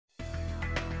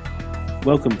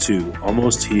Welcome to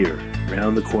Almost Here,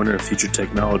 Round the Corner Future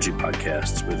Technology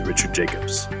podcast with Richard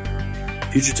Jacobs.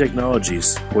 Future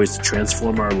technologies poised to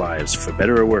transform our lives for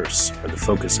better or worse are the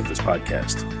focus of this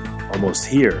podcast. Almost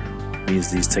here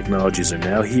means these technologies are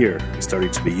now here and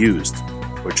starting to be used,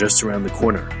 or just around the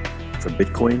corner, from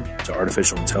Bitcoin to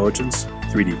artificial intelligence,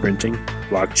 3D printing,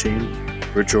 blockchain,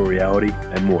 virtual reality,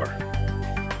 and more.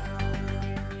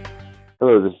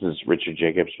 Hello, this is Richard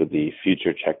Jacobs with the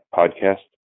Future Tech podcast.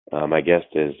 My guest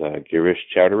is Girish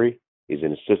Chowdhary. He's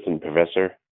an assistant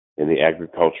professor in the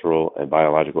Agricultural and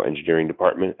Biological Engineering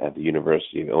Department at the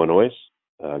University of Illinois.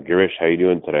 Girish, how are you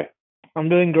doing today? I'm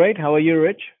doing great. How are you,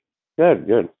 Rich? Good.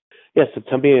 Yeah, so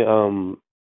tell me,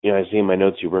 I see in my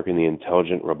notes you work in the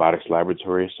Intelligent Robotics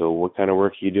Laboratory. So what kind of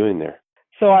work are you doing there?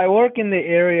 So I work in the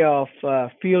area of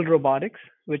field robotics,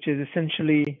 which is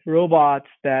essentially robots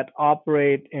that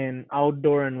operate in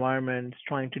outdoor environments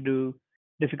trying to do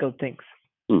difficult things.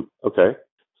 Okay.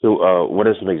 So what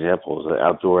are some examples?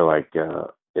 Outdoor, like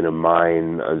in a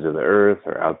mine under the earth,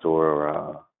 or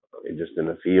outdoor just in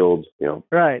a field,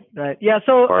 Right. Yeah.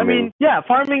 So, farming.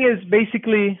 Farming is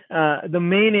basically the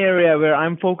main area where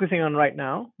I'm focusing on right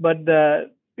now. But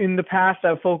in the past,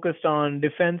 I've focused on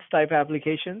defense type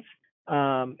applications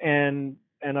and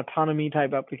autonomy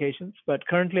type applications. But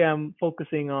currently, I'm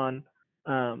focusing on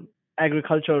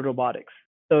agricultural robotics.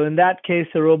 So in that case,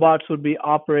 the robots would be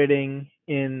operating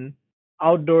in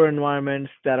outdoor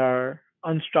environments that are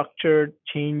unstructured,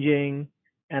 changing,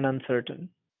 and uncertain.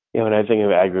 When I think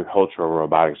of agricultural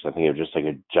robotics, I think of just like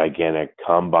a gigantic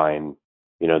combine,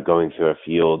 going through a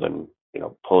field and,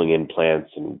 pulling in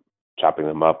plants and chopping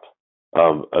them up.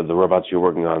 Are the robots you're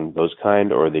working on those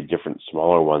kind, or are they different,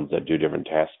 smaller ones that do different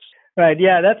tasks? Right.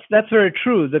 Yeah, that's very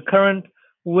true. The current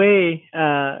way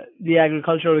the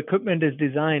agricultural equipment is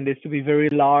designed is to be very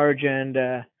large and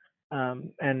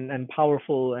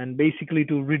powerful, and basically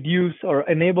to reduce or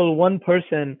enable one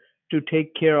person to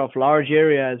take care of large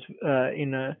areas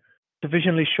in a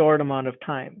sufficiently short amount of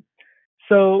time.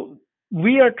 So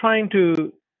we are trying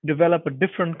to develop a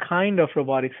different kind of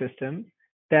robotic system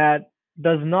that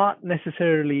does not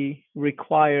necessarily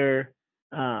require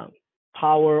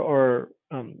power or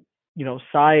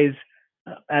size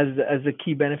as a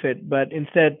key benefit, but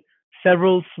instead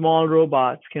several small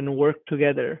robots can work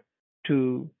together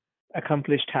to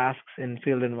accomplish tasks in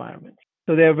field environments.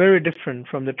 So they are very different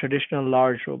from the traditional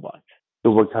large robots.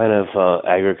 So what kind of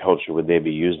agriculture would they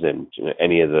be used in?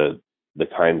 Any of the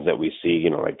kinds that we see,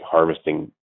 like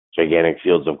harvesting gigantic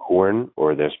fields of corn,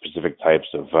 or are there specific types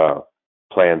of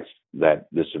plants that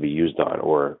this would be used on,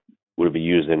 or would it be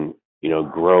used in,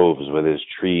 groves where there's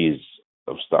trees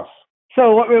of stuff?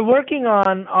 So what we're working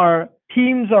on are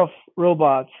teams of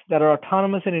robots that are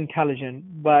autonomous and intelligent,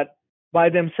 but by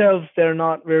themselves, they're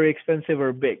not very expensive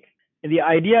or big. And the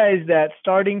idea is that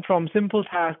starting from simple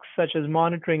tasks such as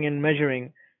monitoring and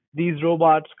measuring, these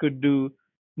robots could do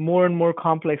more and more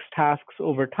complex tasks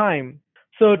over time.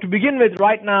 So to begin with,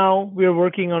 right now, we're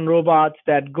working on robots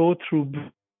that go through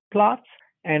plots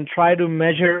and try to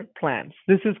measure plants.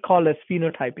 This is called as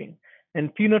phenotyping.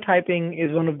 And phenotyping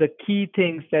is one of the key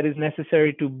things that is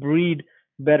necessary to breed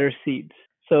better seeds.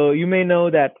 So you may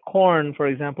know that corn, for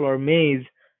example, or maize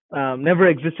never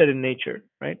existed in nature,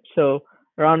 right? So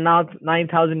around now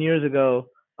 9,000 years ago,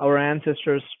 our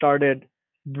ancestors started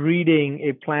breeding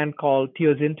a plant called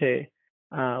teosinte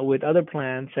with other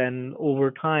plants, and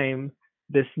over time,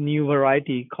 this new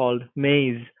variety called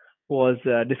maize was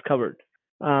discovered.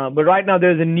 But right now,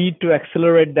 there's a need to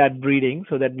accelerate that breeding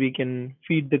so that we can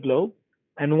feed the globe.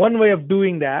 And one way of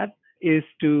doing that is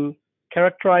to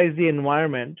characterize the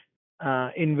environment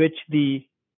in which the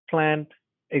plant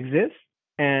exists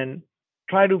and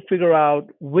try to figure out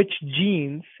which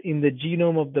genes in the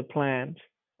genome of the plant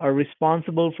are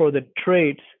responsible for the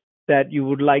traits that you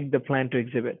would like the plant to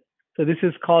exhibit. So this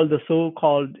is called the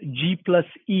so-called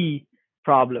G+E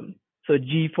problem. So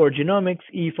G for genomics,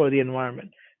 E for the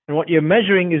environment. And what you're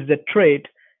measuring is the trait,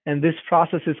 and this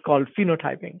process is called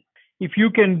phenotyping. If you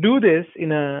can do this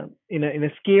in a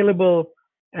scalable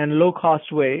and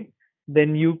low-cost way,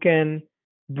 then you can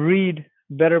breed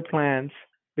better plants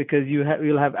because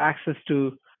you'll have access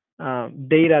to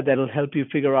data that will help you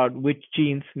figure out which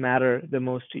genes matter the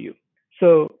most to you.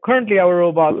 So currently, our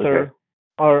robots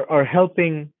are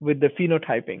helping with the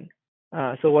phenotyping.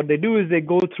 So what they do is they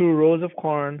go through rows of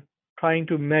corn, trying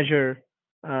to measure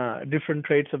different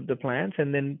traits of the plants,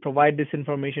 and then provide this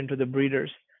information to the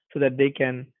breeders so that they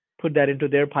can put that into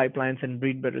their pipelines and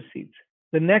breed better seeds.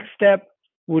 The next step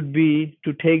would be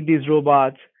to take these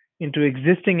robots into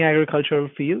existing agricultural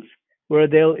fields where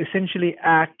they'll essentially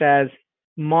act as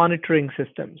monitoring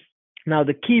systems. Now,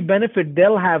 the key benefit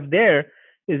they'll have there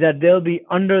is that they'll be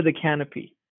under the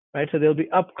canopy, right? So they'll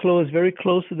be up close, very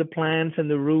close to the plants and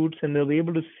the roots, and they'll be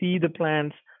able to see the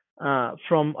plants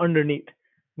from underneath.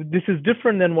 This is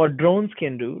different than what drones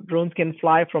can do. Drones can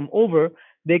fly from over.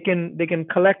 They can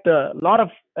collect a lot of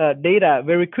data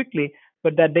very quickly,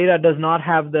 but that data does not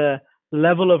have the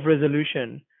level of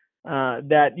resolution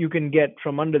that you can get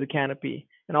from under the canopy.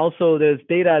 And also, there's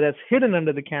data that's hidden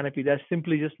under the canopy that's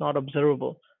simply just not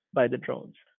observable by the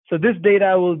drones. So this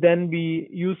data will then be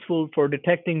useful for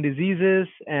detecting diseases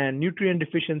and nutrient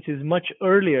deficiencies much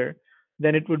earlier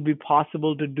than it would be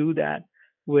possible to do that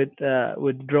with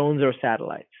drones or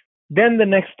satellites. Then the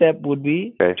next step would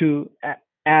be Okay. to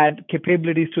add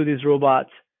capabilities to these robots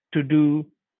to do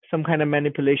some kind of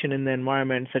manipulation in the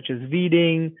environment, such as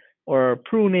weeding or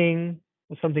pruning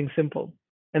or something simple.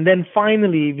 And then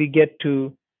finally, we get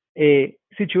to a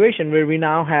situation where we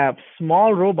now have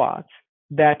small robots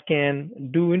that can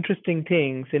do interesting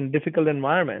things in difficult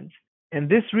environments. And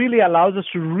this really allows us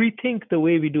to rethink the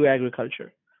way we do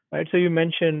agriculture, right? So you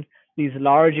mentioned these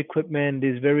large equipment,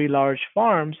 these very large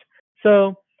farms.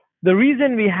 So the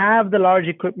reason we have the large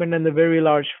equipment and the very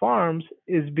large farms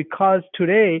is because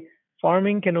today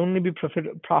farming can only be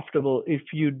profitable if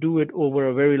you do it over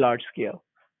a very large scale.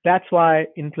 That's why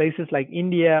in places like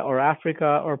India or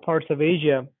Africa or parts of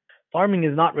Asia, farming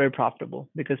is not very profitable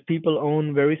because people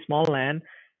own very small land,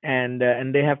 and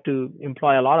they have to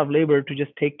employ a lot of labor to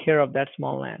just take care of that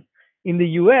small land. In the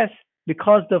US,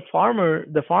 because the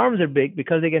farms are big,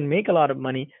 because they can make a lot of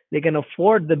money, they can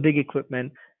afford the big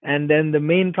equipment. And then the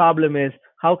main problem is,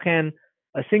 how can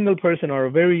a single person or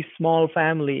a very small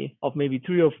family of maybe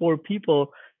 3 or 4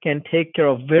 people can take care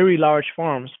of very large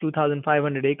farms,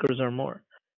 2,500 acres or more.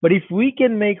 But if we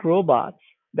can make robots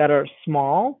that are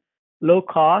small, low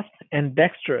cost, and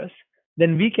dexterous,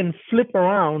 then we can flip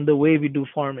around the way we do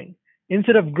farming.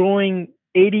 Instead of growing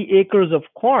 80 acres of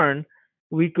corn,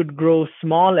 we could grow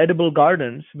small edible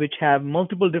gardens which have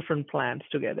multiple different plants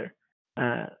together.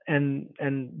 And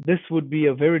this would be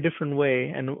a very different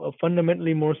way and a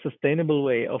fundamentally more sustainable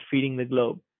way of feeding the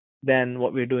globe than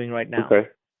what we're doing right now. Okay.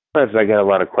 I got a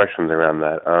lot of questions around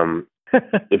that.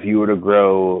 If you were to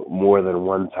grow more than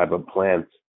one type of plant,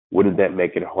 wouldn't that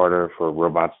make it harder for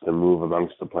robots to move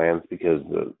amongst the plants because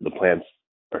the plants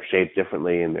are shaped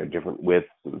differently and they're different widths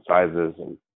and sizes?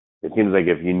 And it seems like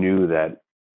if you knew that,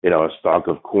 a stalk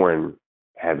of corn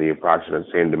had the approximate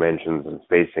same dimensions and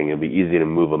spacing, it'd be easy to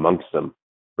move amongst them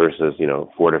versus,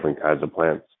 4 different kinds of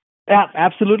plants. Yeah,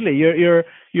 absolutely. You're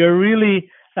really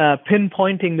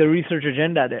pinpointing the research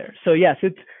agenda there. So yes,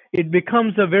 it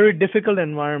becomes a very difficult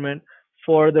environment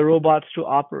for the robots to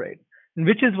operate, and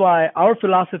which is why our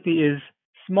philosophy is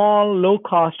small,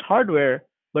 low-cost hardware,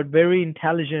 but very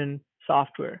intelligent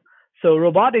software. So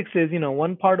robotics is,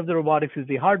 one part of the robotics is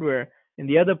the hardware, and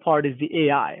the other part is the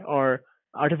AI or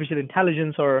artificial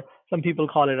intelligence, or some people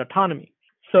call it autonomy.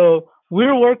 So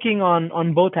we're working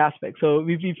on both aspects. So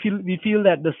we feel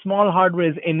that the small hardware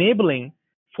is enabling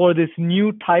for this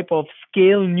new type of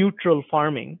scale neutral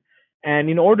farming. And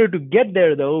in order to get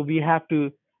there, though, we have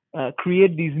to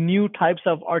create these new types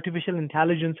of artificial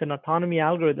intelligence and autonomy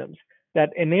algorithms that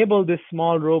enable this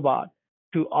small robot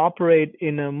to operate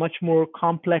in a much more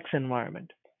complex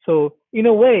environment. So in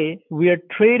a way, we are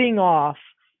trading off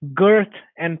girth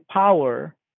and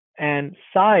power and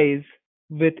size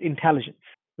with intelligence.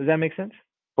 Does that make sense?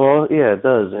 Well, yeah, it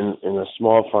does. And in a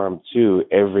small farm too,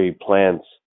 every plant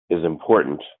is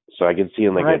important. So I can see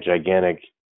in like Right. a gigantic,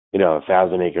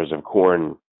 1,000 acres of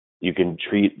corn, you can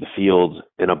treat the field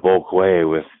in a bulk way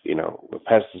with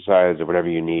pesticides or whatever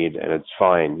you need, and it's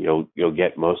fine. You'll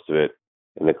get most of it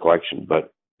in the collection.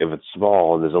 But if it's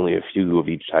small and there's only a few of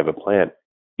each type of plant,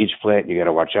 each plant you got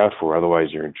to watch out for,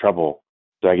 otherwise you're in trouble.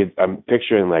 So I'm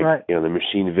picturing like Right. the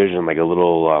machine vision, like a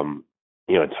little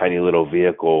tiny little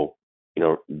vehicle,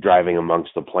 driving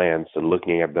amongst the plants and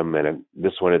looking at them. And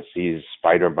this one, it sees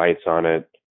spider bites on it,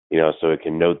 so it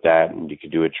can note that and you can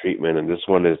do a treatment. And this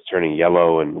one is turning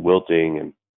yellow and wilting.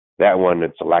 And that one,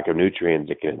 it's a lack of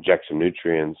nutrients. It can inject some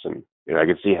nutrients. And, I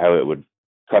could see how it would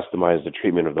customize the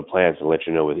treatment of the plants and let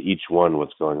you know with each one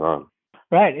what's going on.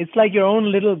 Right. It's like your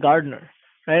own little gardener,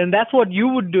 right? And that's what you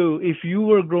would do if you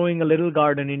were growing a little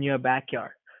garden in your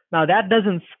backyard. Now, that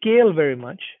doesn't scale very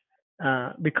much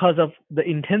because of the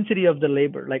intensity of the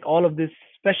labor, like all of this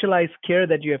specialized care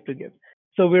that you have to give.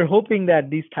 So we're hoping that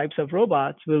these types of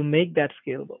robots will make that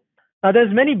scalable. Now,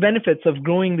 there's many benefits of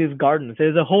growing these gardens.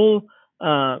 There's a whole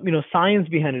science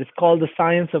behind it. It's called the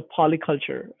science of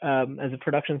polyculture as a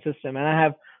production system. And I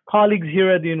have colleagues here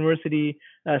at the university,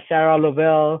 Sarah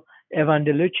Lovell Evan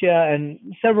DeLucia, and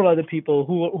several other people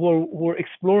who are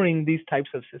exploring these types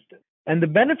of systems. And the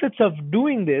benefits of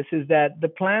doing this is that the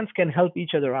plants can help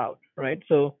each other out, right?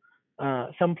 So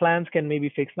some plants can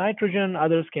maybe fix nitrogen,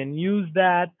 others can use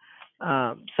that.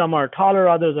 Some are taller,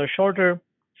 others are shorter.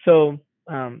 So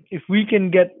if we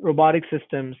can get robotic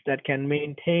systems that can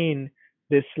maintain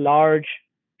this large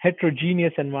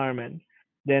heterogeneous environment,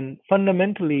 then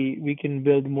fundamentally we can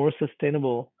build more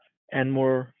sustainable and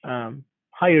more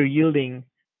higher yielding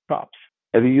crops.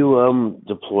 Have you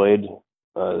deployed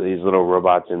these little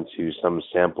robots into some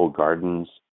sample gardens,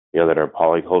 that are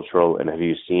polycultural, and have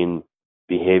you seen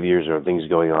behaviors or things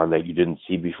going on that you didn't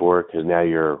see before? Because now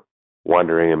you're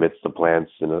wandering amidst the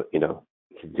plants,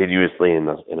 continuously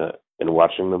and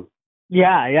watching them.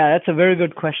 Yeah, that's a very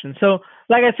good question. So,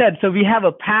 like I said, so we have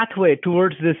a pathway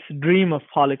towards this dream of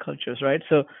polycultures, right?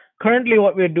 So, currently,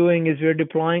 what we're doing is we're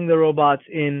deploying the robots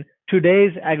in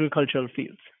today's agricultural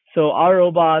fields. So, our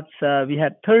robots, we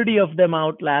had 30 of them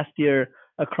out last year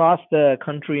across the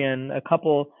country and a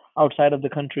couple outside of the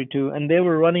country too. And they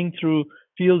were running through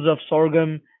fields of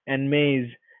sorghum and maize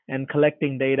and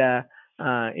collecting data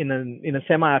in a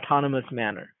semi-autonomous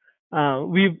manner.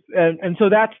 And so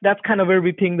that's kind of where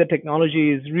we think the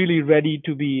technology is really ready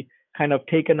to be kind of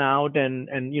taken out, and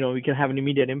we can have an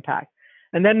immediate impact.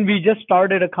 And then we just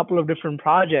started a couple of different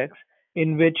projects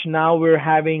in which now we're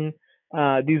having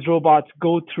these robots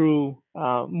go through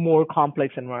more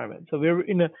complex environments. So we're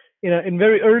in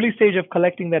very early stage of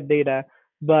collecting that data,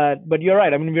 but you're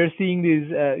right. I mean, we're seeing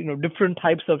these different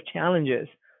types of challenges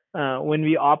when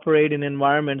we operate in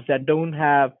environments that don't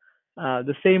have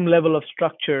the same level of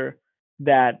structure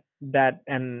that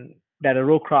a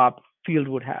row crop field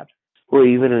would have. Well,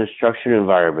 even in structured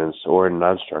environments or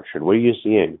non-structured, what are you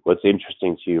seeing? What's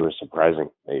interesting to you or surprising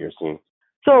that you're seeing?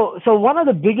 So one of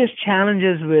the biggest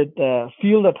challenges with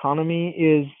field autonomy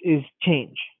is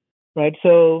change, right?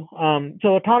 So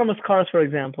autonomous cars, for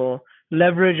example,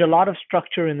 leverage a lot of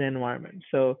structure in the environment.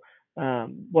 So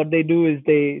what they do is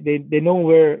they know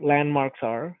where landmarks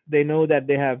are. They know that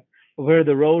they have where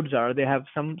the roads are. They have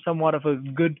somewhat of a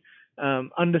good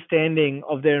understanding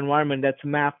of their environment that's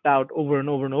mapped out over and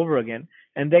over and over again,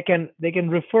 and they can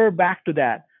refer back to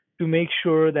that to make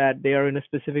sure that they are in a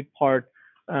specific part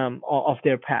of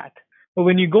their path. But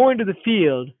when you go into the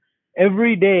field,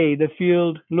 every day the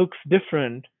field looks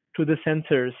different to the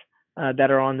sensors that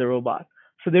are on the robot.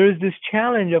 So there is this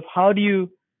challenge of how do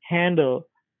you handle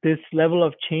this level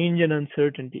of change and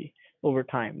uncertainty over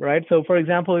time, right? So for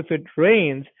example, if it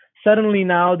rains, suddenly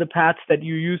now the paths that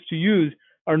you used to use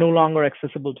are no longer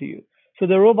accessible to you. So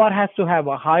the robot has to have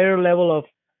a higher level of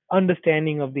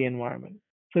understanding of the environment.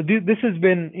 So this has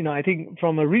been, I think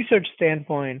from a research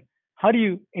standpoint, how do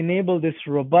you enable this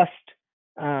robust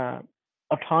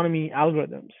autonomy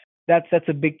algorithms? That's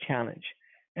a big challenge.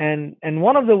 And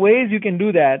one of the ways you can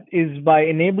do that is by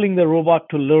enabling the robot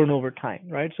to learn over time,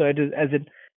 right? So as it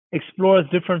explores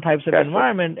different types of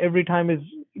environment, every time it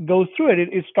goes through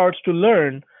it starts to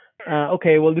learn,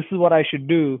 okay, well, this is what I should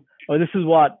do, or this is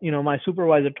what, my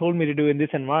supervisor told me to do in this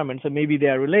environment. So maybe they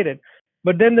are related.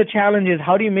 But then the challenge is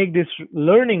how do you make this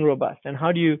learning robust, and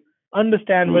how do you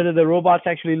understand whether the robots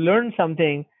actually learn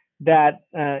something that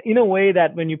in a way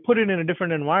that when you put it in a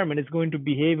different environment, it's going to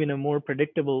behave in a more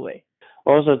predictable way.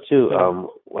 Also, too,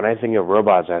 when I think of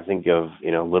robots, I think of,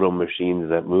 little machines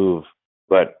that move.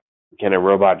 But can a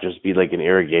robot just be like an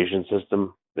irrigation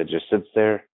system that just sits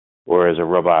there? Or is a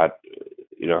robot,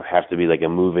 have to be like a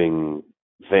moving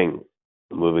thing,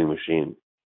 a moving machine?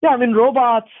 Yeah, I mean,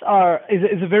 robots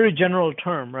is a very general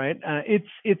term, right?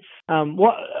 It's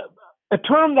a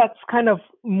term that's kind of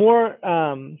more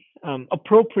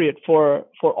appropriate for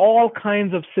all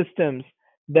kinds of systems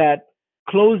that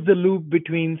close the loop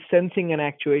between sensing and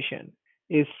actuation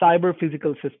is cyber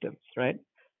physical systems, right?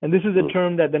 And this is a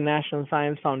term that the National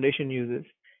Science Foundation uses.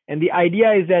 And the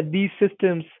idea is that these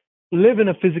systems live in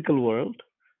a physical world,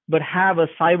 but have a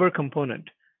cyber component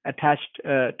attached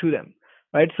to them,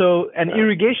 right? So an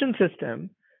irrigation system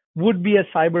would be a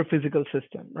cyber physical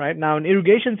system, right? Now, an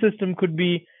irrigation system could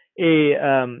be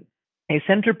a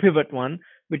center pivot one,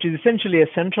 which is essentially a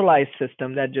centralized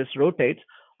system that just rotates,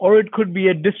 or it could be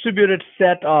a distributed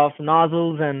set of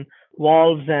nozzles and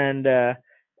valves and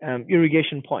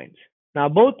irrigation points. Now,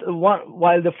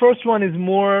 while the first one is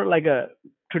more like a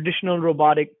traditional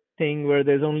robotic thing where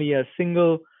there's only a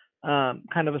single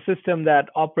kind of a system that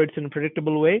operates in a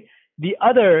predictable way, the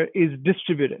other is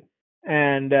distributed,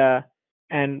 and that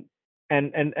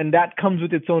comes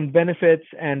with its own benefits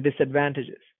and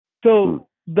disadvantages. So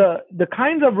the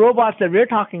kinds of robots that we're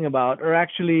talking about are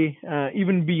actually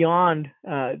even beyond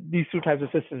these two types of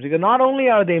systems, because not only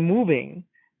are they moving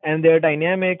and their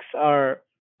dynamics are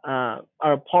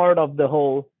part of the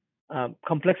whole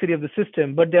complexity of the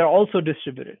system, but they're also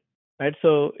distributed, right?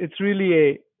 So it's really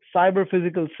a cyber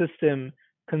physical system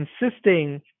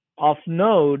consisting of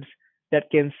nodes that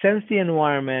can sense the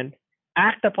environment,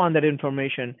 act upon that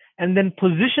information, and then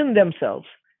position themselves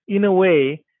in a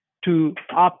way to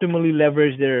optimally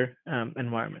leverage their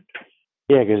environment.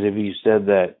 Yeah, because if you said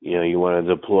that, you want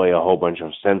to deploy a whole bunch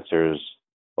of sensors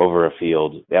over a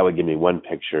field, that would give me one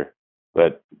picture.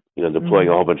 But, deploying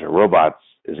a Hmm. whole bunch of robots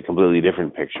is a completely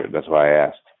different picture. That's why I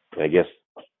asked. I guess,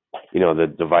 the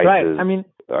Right. devices I mean,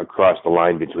 cross the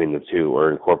line between the two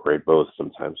or incorporate both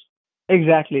sometimes.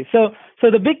 exactly. So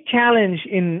the big challenge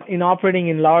in operating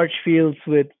in large fields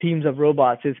with teams of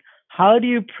robots is how do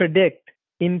you predict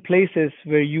in places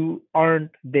where you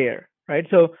aren't there, right?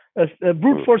 So a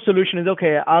brute Hmm. force solution is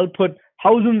okay. I'll put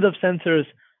thousands of sensors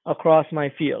across my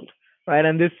field, right?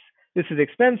 And this is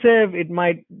expensive. It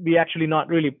might be actually not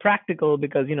really practical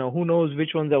because who knows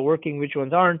which ones are working, which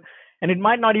ones aren't, and it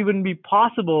might not even be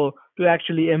possible to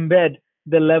actually embed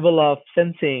the level of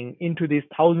sensing into these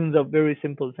thousands of very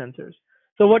simple sensors.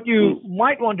 So what Hmm. you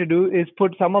might want to do is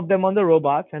put some of them on the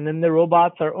robots, and then the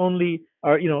robots are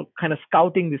kind of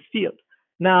scouting this field.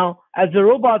 Now, as the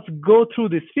robots go through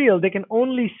this field, they can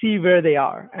only see where they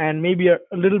are and maybe a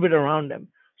little bit around them.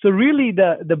 So really,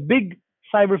 the big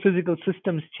cyber physical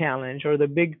systems challenge or the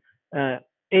big uh,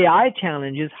 AI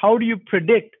challenge is how do you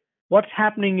predict what's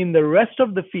happening in the rest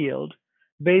of the field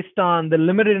based on the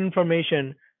limited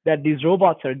information that these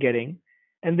robots are getting,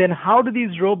 and then how do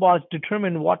these robots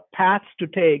determine what paths to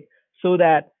take so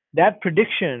that that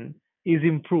prediction is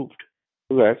improved?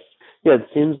 Okay. Yeah, it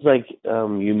seems like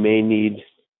you may need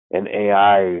an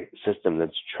AI system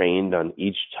that's trained on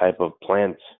each type of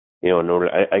plant. In order,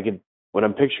 I could, what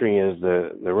I'm picturing is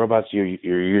the robots you're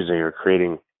using or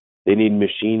creating. They need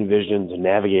machine vision to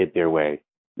navigate their way.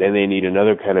 Then they need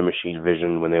another kind of machine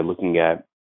vision when they're looking at,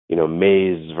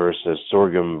 maize versus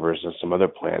sorghum versus some other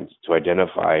plants to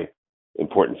identify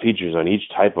important features on each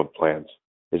type of plant.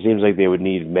 It seems like they would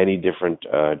need many different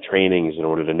trainings in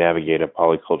order to navigate a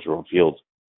polycultural field,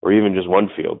 or even just one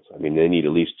field. I mean, they need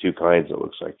at least two kinds, it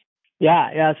looks like.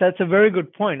 Yeah, so that's a very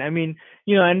good point. I mean,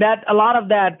 and that a lot of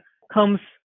that comes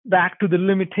back to the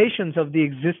limitations of the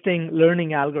existing learning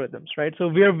algorithms, right? So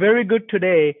we are very good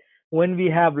today when we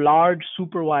have large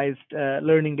supervised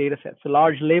learning data sets, so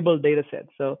large labeled data sets.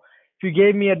 So if you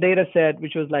gave me a data set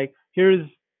which was like, here's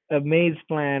a maize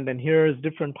plant and here's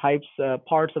different types,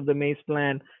 parts of the maize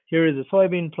plant, here is a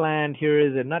soybean plant, here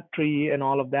is a nut tree and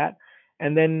all of that.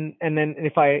 And then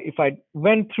if I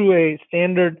went through a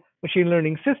standard machine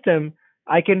learning system,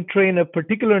 I can train a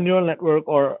particular neural network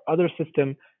or other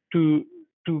system to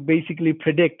basically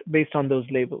predict based on those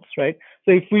labels, right?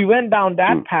 So if we went down Hmm.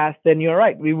 that path, then you're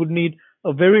right. We would need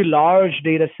a very large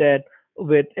data set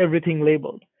with everything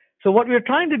labeled. So what we're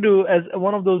trying to do as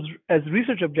one of those as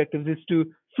research objectives is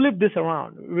to flip this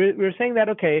around. We're saying that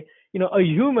okay, a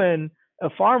human, a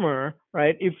farmer,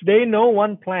 right? If they know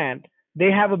one plant,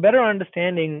 they have a better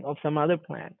understanding of some other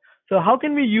plant. So how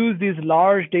can we use these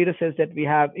large data sets that we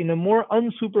have in a more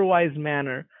unsupervised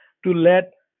manner to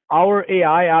let our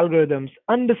AI algorithms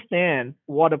understand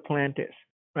what a plant is,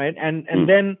 right? And Hmm.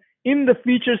 then in the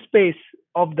feature space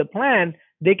of the plant,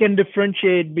 they can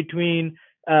differentiate between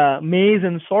maize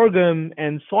and sorghum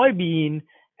and soybean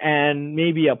and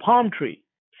maybe a palm tree.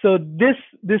 So this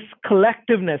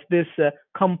collectiveness, this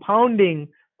compounding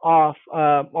of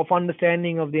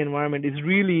understanding of the environment is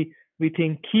really, we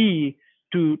think, key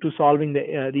to solving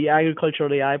the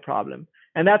agricultural AI problem.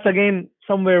 And that's again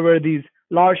somewhere where these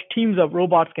large teams of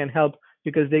robots can help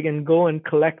because they can go and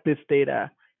collect this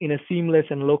data in a seamless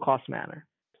and low cost manner.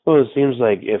 Well, it seems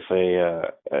like if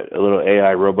a little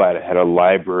AI robot had a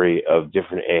library of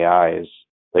different AIs,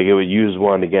 like it would use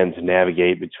one again to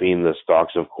navigate between the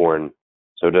stalks of corn,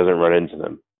 so it doesn't run into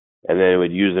them, and then it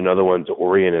would use another one to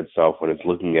orient itself when it's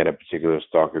looking at a particular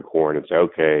stalk of corn and say,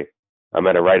 okay, I'm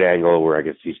at a right angle where I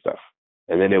can see stuff,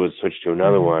 and then it would switch to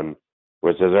another Mm-hmm. one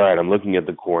where it says, all right, I'm looking at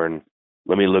the corn.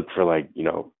 Let me look for like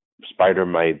spider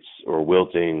mites or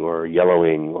wilting or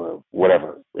yellowing or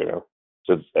whatever.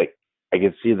 So it's like I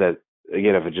could see that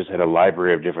again if it just had a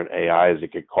library of different AIs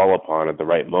it could call upon at the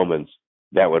right moments,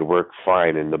 that would work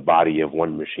fine in the body of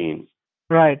one machine.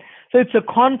 Right. So it's a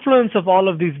confluence of all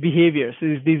of these behaviors,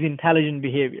 these intelligent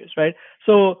behaviors, right?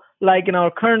 So like in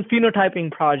our current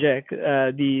phenotyping project,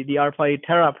 the ARPA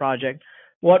Terra project,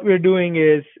 what we're doing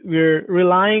is we're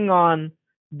relying on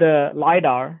the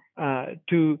lidar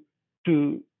to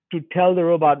to tell the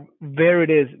robot where it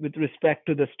is with respect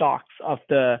to the stalks of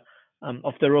the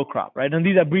row crop, right? And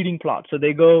these are breeding plots, so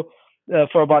they go.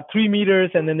 for about 3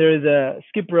 meters, and then there is a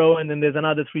skip row, and then there's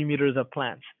another 3 meters of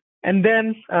plants. And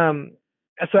then,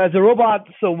 so as a robot,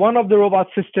 so one of the robot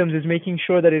systems is making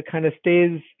sure that it kind of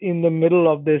stays in the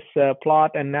middle of this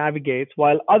plot and navigates,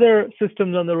 while other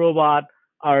systems on the robot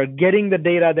are getting the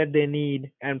data that they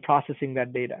need and processing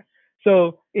that data.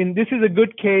 So this is a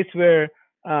good case where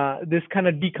this kind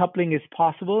of decoupling is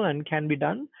possible and can be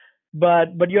done.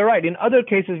 But you're right. In other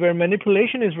cases where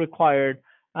manipulation is required,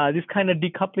 this kind of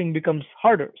decoupling becomes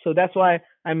harder. So that's why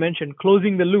I mentioned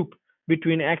closing the loop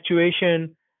between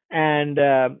actuation and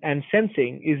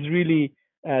sensing is really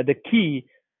the key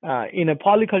in a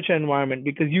polyculture environment,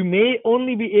 because you may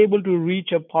only be able to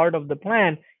reach a part of the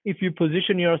plant if you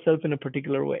position yourself in a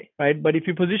particular way, right? But if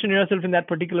you position yourself in that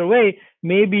particular way,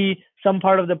 maybe some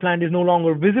part of the plant is no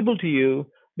longer visible to you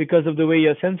because of the way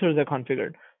your sensors are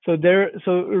configured. So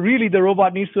really the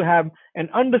robot needs to have an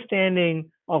understanding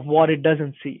of what it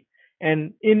doesn't see.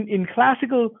 And in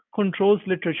classical controls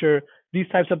literature, these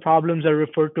types of problems are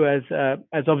referred to as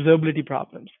observability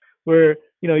problems, where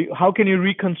how can you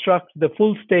reconstruct the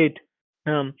full state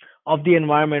of the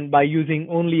environment by using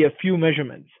only a few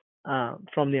measurements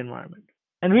from the environment.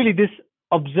 And really, this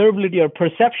observability or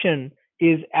perception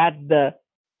is at the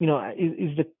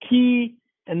is the key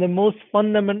and the most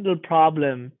fundamental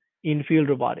problem in field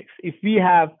robotics. If we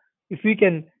have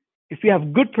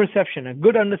good perception, a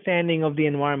good understanding of the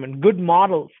environment, good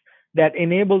models that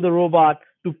enable the robot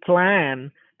to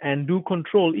plan and do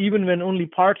control, even when only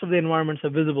parts of the environments are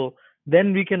visible,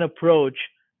 then we can approach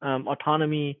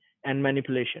autonomy and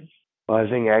manipulation. Well, I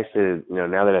think actually,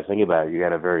 now that I think about it, you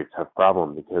got a very tough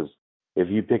problem, because if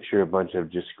you picture a bunch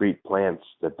of discrete plants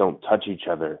that don't touch each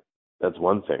other, that's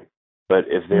one thing. But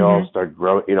if they all start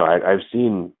growing, I've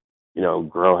seen,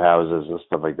 grow houses and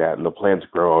stuff like that, and the plants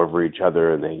grow over each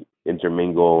other and they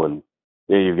intermingle, and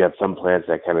you've got some plants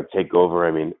that kind of take over.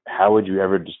 I mean, how would you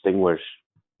ever distinguish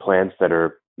plants that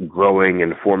are growing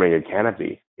and forming a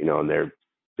canopy, and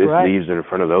leaves are in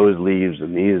front of those leaves,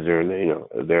 and these are,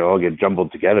 they all get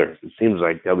jumbled together. It seems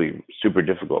like that'll be super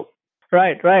difficult.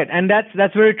 Right. And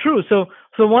that's very true. So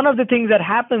one of the things that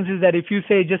happens is that if you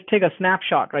say, just take a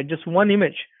snapshot, right, just one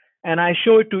image, and I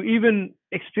show it to even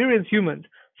experienced humans,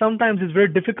 sometimes it's very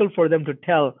difficult for them to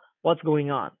tell what's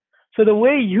going on. So the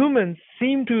way humans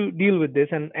seem to deal with this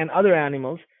and other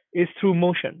animals is through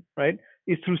motion, right?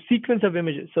 Is through sequence of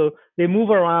images. So they move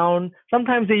around.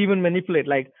 Sometimes they even manipulate,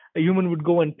 like a human would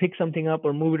go and pick something up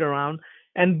or move it around.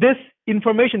 And this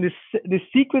information, this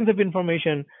sequence of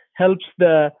information helps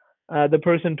the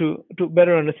person to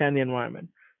better understand the environment,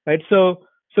 right? So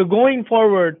going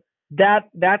forward, that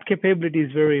capability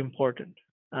is very important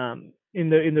in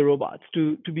the robots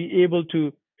to be able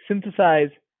to synthesize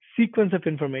sequence of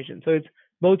information. So it's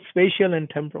both spatial and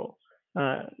temporal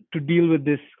to deal with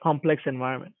this complex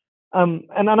environment. And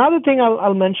another thing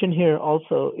I'll mention here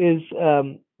also is,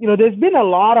 there's been a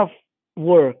lot of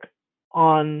work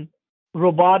on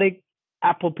robotic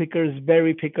apple pickers,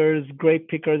 berry pickers, grape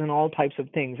pickers, and all types of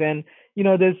things. And,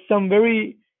 there's some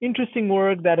very interesting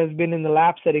work that has been in the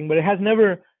lab setting, but it has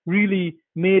never really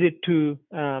made it to,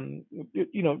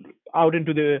 out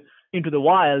into the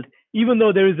wild, even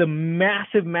though there is a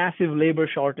massive labor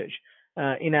shortage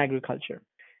in agriculture.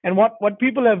 And what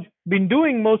people have been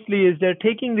doing mostly is they're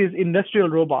taking these industrial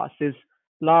robots, these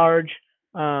large,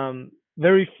 robots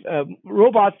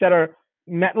that are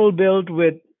metal built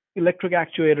with electric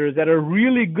actuators that are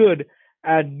really good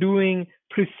at doing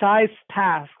precise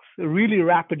tasks really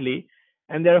rapidly.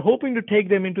 And they're hoping to take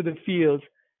them into the fields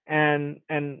and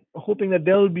hoping that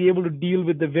they'll be able to deal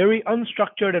with the very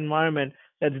unstructured environment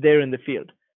that's there in the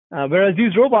field. Whereas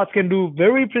these robots can do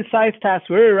very precise tasks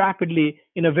very rapidly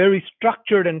in a very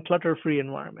structured and clutter-free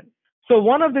environment. So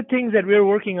one of the things that we're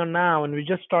working on now, and we're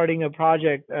just starting a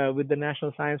project with the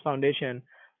National Science Foundation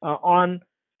on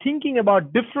thinking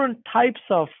about different types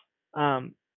of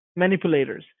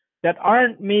manipulators that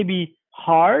aren't maybe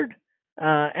hard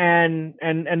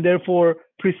and therefore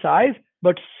precise,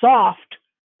 but soft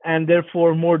and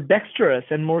therefore more dexterous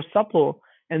and more supple,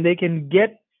 and they can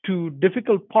get to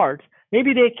difficult parts.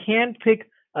 Maybe they can't pick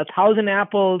 1,000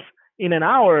 apples in an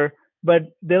hour,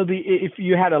 but they'll be, if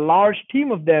you had a large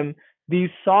team of them,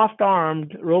 these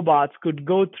soft-armed robots could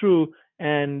go through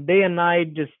and day and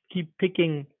night just keep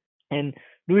picking and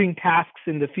doing tasks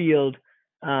in the field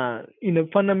in a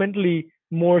fundamentally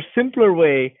more simpler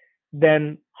way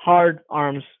than hard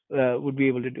arms would be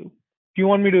able to do. Do you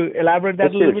want me to elaborate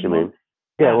that a little bit more?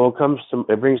 Yeah, well,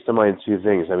 it brings to mind two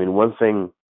things. I mean, one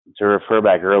thing, to refer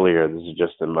back earlier, this is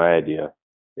just in my idea,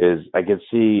 is I could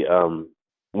see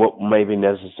what might be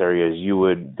necessary is you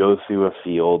would go through a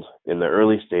field in the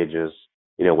early stages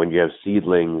when you have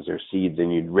seedlings or seeds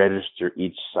and you register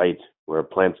each site where a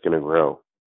plant's going to grow.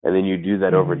 And then you do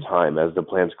that over time. As the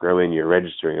plants grow in, you're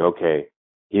registering, okay,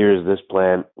 here's this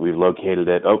plant, we've located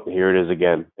it, oh, here it is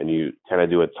again. And you kind of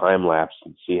do a time lapse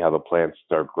and see how the plants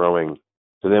start growing.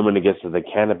 So then when it gets to the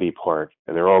canopy part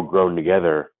and they're all grown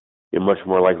together, you're much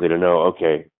more likely to know,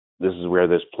 okay, this is where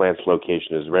this plant's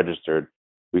location is registered.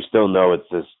 We still know it's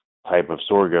this type of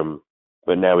sorghum,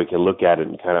 but now we can look at it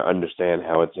and kind of understand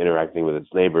how it's interacting with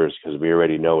its neighbors because we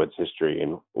already know its history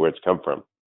and where it's come from.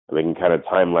 And we can kind of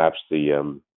time lapse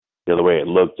the way it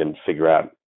looked and figure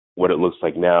out what it looks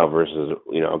like now versus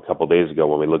a couple of days ago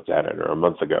when we looked at it, or a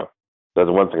month ago. That's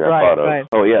one thing I thought of. Right.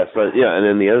 Oh yeah, and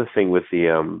then the other thing with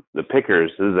the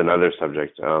pickers, this is another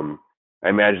subject. I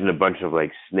imagine a bunch of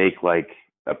like snake-like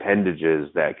appendages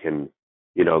that can,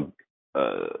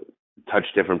 touch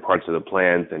different parts of the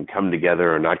plant and come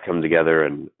together or not come together,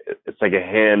 and it's like a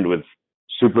hand with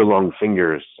super long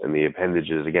fingers, and the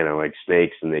appendages again are like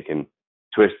snakes, and they can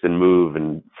twist and move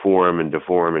and form and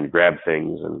deform and grab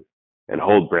things and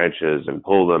hold branches and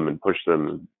pull them and push them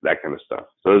and that kind of stuff.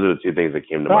 So those are the two things that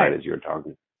came to mind as you were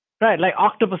talking. Right, like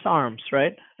octopus arms,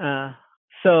 right?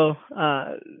 These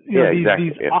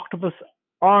octopus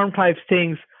arm type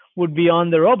things would be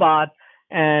on the robot,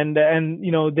 and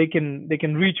they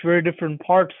can reach very different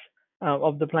parts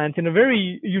of the plant in a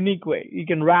very unique way. You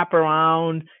can wrap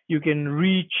around, you can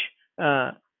reach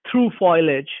through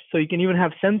foliage, so you can even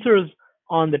have sensors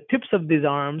on the tips of these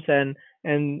arms, and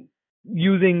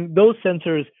using those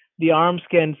sensors, the arms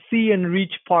can see and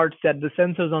reach parts that the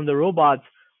sensors on the robots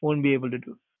won't be able to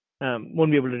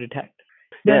detect.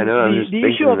 Yeah, I'm just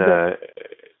thinking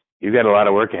you've got a lot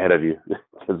of work ahead of you.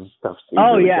 This stuff seems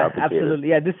really complicated. Absolutely.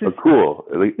 Yeah, this is cool.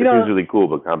 It seems really cool,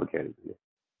 but complicated.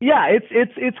 Yeah,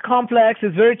 it's complex.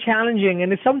 It's very challenging,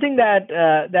 and it's something that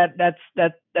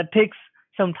takes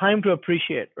some time to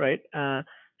appreciate, right? I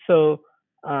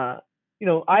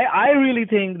really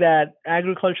think that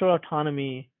agricultural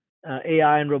autonomy,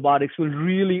 AI and robotics will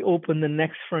really open the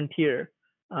next frontier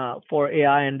for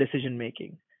AI and decision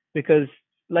making, because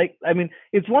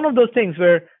it's one of those things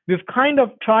where we've kind of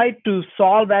tried to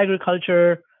solve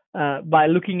agriculture by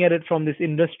looking at it from this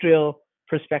industrial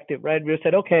perspective, right? We've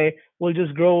said, okay, we'll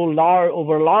just grow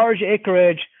over large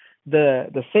acreage,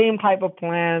 the same type of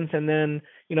plants, and then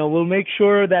we'll make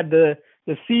sure that the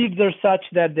seeds are such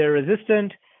that they're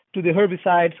resistant to the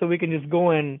herbicide, so we can just go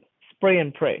and spray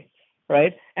and pray,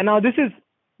 right? And now this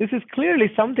is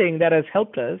clearly something that has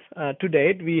helped us to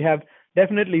date. We have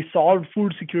definitely solved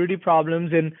food security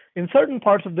problems in certain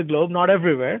parts of the globe, not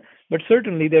everywhere, but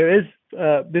certainly there is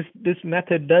this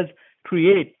method does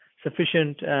create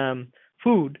sufficient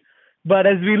food. But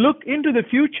as we look into the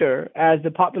future, as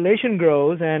the population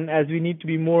grows and as we need to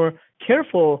be more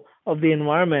careful of the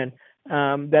environment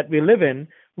that we live in,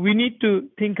 we need to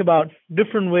think about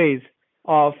different ways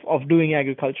of doing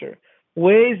agriculture,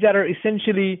 ways that are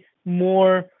essentially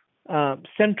more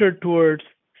centered towards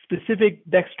specific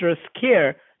dexterous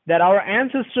care that our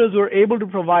ancestors were able to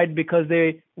provide because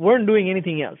they weren't doing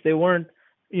anything else. They weren't,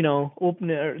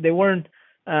 they weren't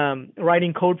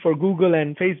writing code for Google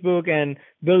and Facebook and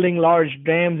building large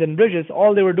dams and bridges.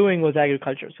 All they were doing was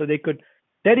agriculture, so they could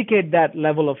dedicate that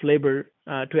level of labor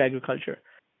to agriculture.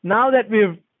 Now that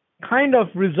we've kind of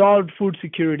resolved food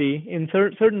security in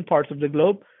certain parts of the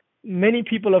globe, many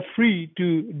people are free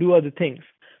to do other things.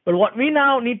 But what we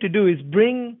now need to do is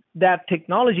bring that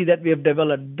technology that we have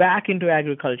developed back into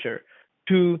agriculture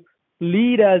to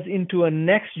lead us into a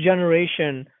next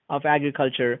generation of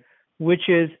agriculture, which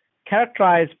is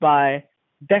characterized by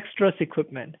dexterous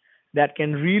equipment that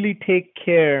can really take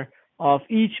care of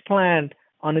each plant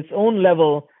on its own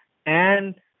level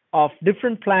and of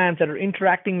different plants that are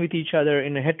interacting with each other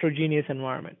in a heterogeneous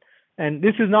environment. And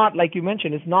this is not, like you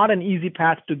mentioned, it's not an easy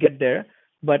path to get there.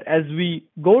 But as we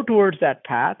go towards that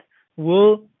path,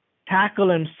 we'll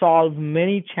tackle and solve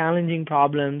many challenging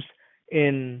problems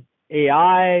in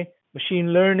AI,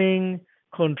 machine learning,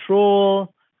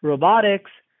 control,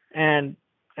 robotics, and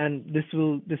this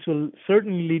will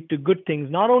certainly lead to good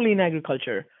things, not only in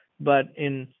agriculture, but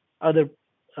in other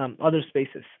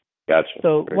spaces. Gotcha.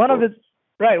 So one of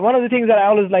the things that I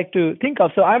always like to think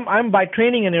of. So I'm by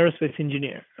training an aerospace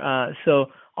engineer. So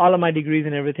all of my degrees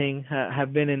and everything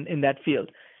have been in that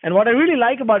field. And what I really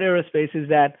like about aerospace is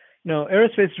that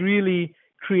aerospace really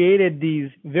created these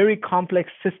very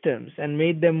complex systems and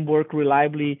made them work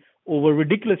reliably over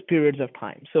ridiculous periods of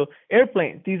time. So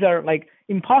airplanes, these are like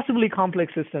impossibly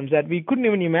complex systems that we couldn't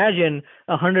even imagine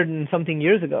 100 and something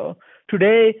years ago.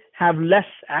 Today have less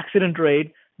accident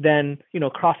rate than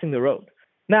crossing the road.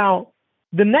 Now,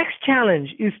 The next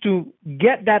challenge is to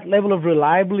get that level of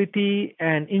reliability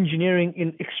and engineering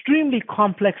in extremely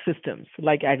complex systems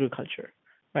like agriculture,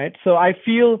 right? So I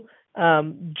feel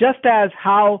just as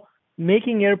how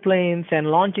making airplanes and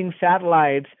launching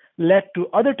satellites led to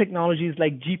other technologies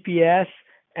like GPS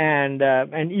and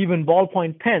even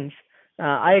ballpoint pens,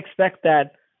 I expect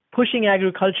that pushing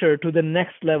agriculture to the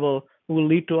next level will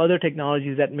lead to other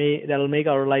technologies that'll make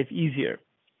our life easier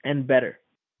and better.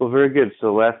 Well, very good.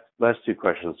 So last two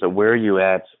questions. So where are you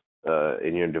at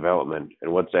in your development,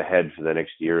 and what's ahead for the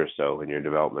next year or so in your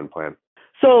development plan?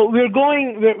 So we're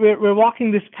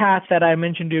walking this path that I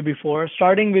mentioned to you before,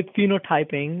 starting with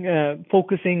phenotyping,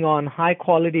 focusing on high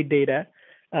quality data,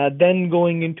 then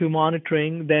going into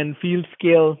monitoring, then field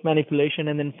scale manipulation,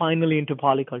 and then finally into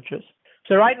polycultures.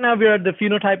 So right now we're at the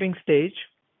phenotyping stage.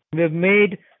 We've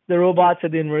made the robots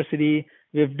at the university.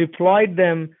 We've deployed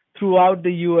them throughout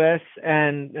the U.S.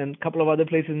 and a couple of other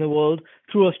places in the world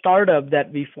through a startup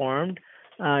that we formed.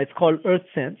 It's called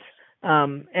EarthSense.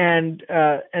 And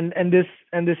this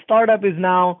startup is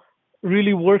now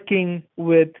really working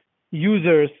with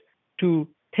users to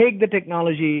take the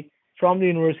technology from the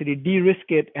university, de-risk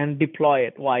it, and deploy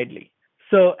it widely.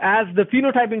 So as the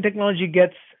phenotyping technology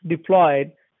gets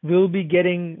deployed, we'll be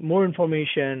getting more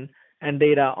information and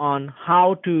data on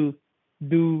how to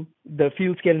do the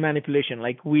field scale manipulation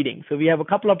like weeding. So we have a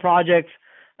couple of projects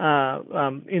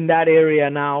in that area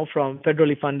now from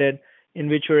federally funded, in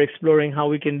which we're exploring how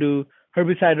we can do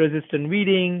herbicide resistant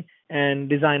weeding and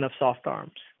design of soft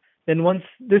arms. Then once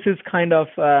this is kind of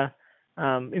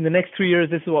in the next 3 years,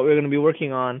 this is what we're going to be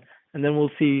working on, and then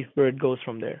we'll see where it goes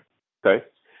from there. Okay.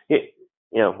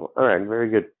 Yeah. All right. Very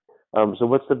good. So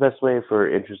what's the best way for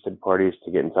interested parties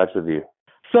to get in touch with you?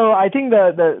 So I think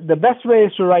the best way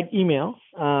is to write email.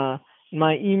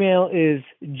 My email is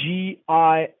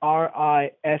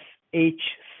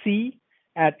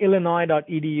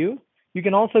girishc@illinois.edu. You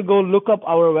can also go look up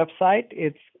our website.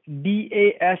 It's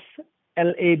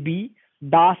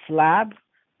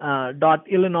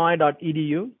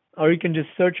daslab.illinois.edu, or you can just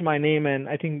search my name and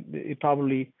I think it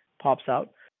probably pops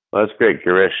out. Well, that's great,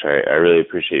 Girish. I really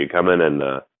appreciate you coming, and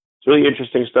it's really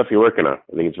interesting stuff you're working on.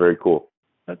 I think it's very cool.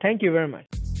 Thank you very much.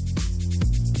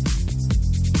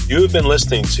 You have been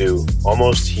listening to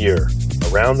Almost Here,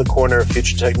 Around the Corner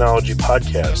Future Technology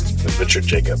podcast with Richard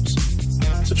Jacobs.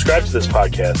 Subscribe to this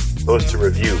podcast, post a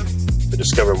review to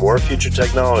discover more future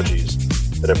technologies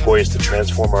that are poised to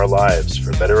transform our lives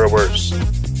for better or worse,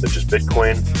 such as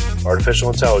Bitcoin, artificial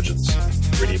intelligence,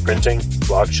 3D printing,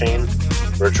 blockchain,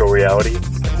 virtual reality,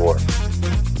 and more.